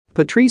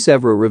Patrice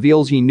Evra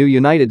reveals he knew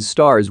United's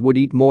stars would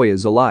eat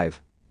Moyes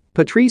alive.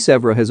 Patrice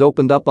Evra has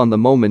opened up on the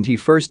moment he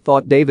first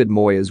thought David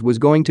Moyes was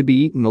going to be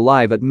eaten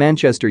alive at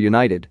Manchester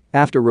United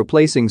after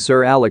replacing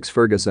Sir Alex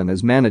Ferguson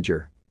as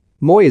manager.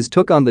 Moyes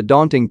took on the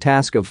daunting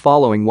task of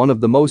following one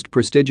of the most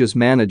prestigious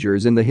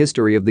managers in the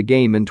history of the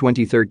game in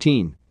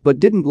 2013, but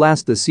didn't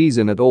last the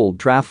season at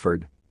Old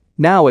Trafford.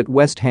 Now at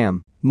West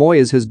Ham,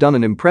 Moyes has done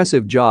an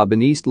impressive job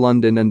in East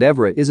London and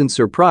Evra isn't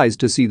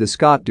surprised to see the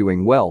Scot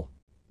doing well.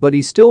 But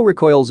he still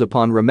recoils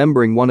upon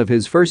remembering one of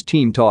his first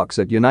team talks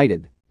at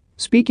United.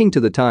 Speaking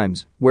to The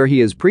Times, where he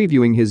is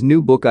previewing his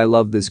new book I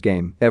Love This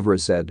Game, Evra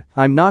said,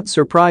 "I'm not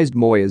surprised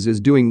Moyes is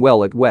doing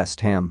well at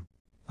West Ham.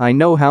 I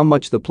know how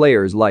much the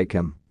players like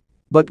him.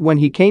 But when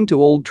he came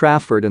to Old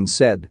Trafford and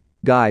said,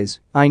 'Guys,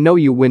 I know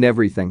you win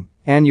everything,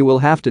 and you will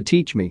have to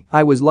teach me,'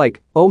 I was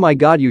like, oh my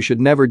god, you should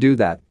never do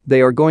that,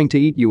 they are going to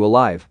eat you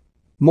alive."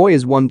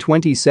 Moyes won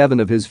 27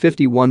 of his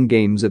 51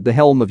 games at the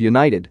helm of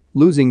United,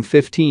 losing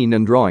 15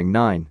 and drawing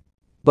 9.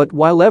 But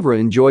while Evra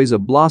enjoys a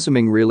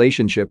blossoming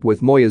relationship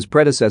with Moyes'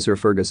 predecessor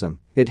Ferguson,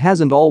 it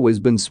hasn't always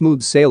been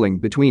smooth sailing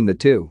between the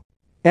two.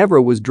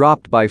 Evra was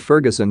dropped by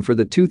Ferguson for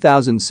the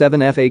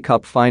 2007 FA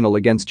Cup final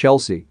against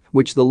Chelsea,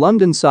 which the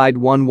London side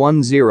won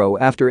 1-0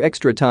 after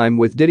extra time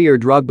with Didier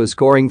Drogba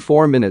scoring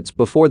 4 minutes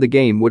before the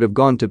game would have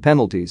gone to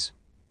penalties.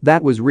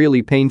 "That was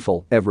really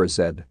painful," Evra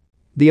said.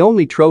 "The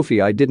only trophy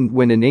I didn't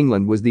win in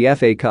England was the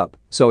FA Cup,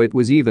 so it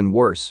was even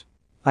worse.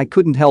 I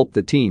couldn't help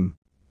the team.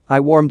 I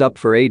warmed up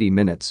for 80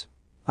 minutes.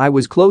 I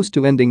was close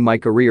to ending my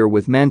career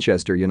with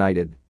Manchester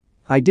United.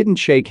 I didn't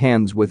shake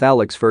hands with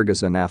Alex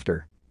Ferguson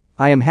after.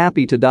 I am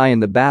happy to die in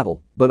the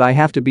battle, but I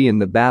have to be in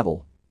the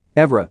battle."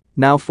 Evra,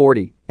 now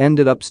 40,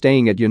 ended up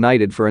staying at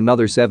United for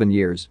another 7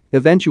 years,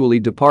 eventually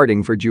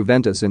departing for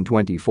Juventus in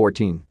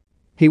 2014.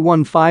 He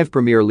won 5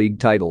 Premier League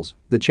titles,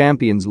 the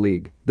Champions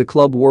League, the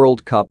Club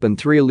World Cup and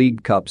 3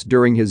 League Cups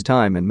during his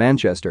time in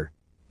Manchester.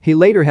 He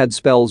later had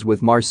spells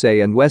with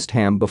Marseille and West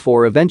Ham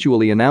before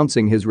eventually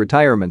announcing his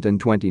retirement in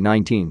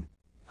 2019.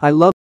 I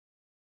love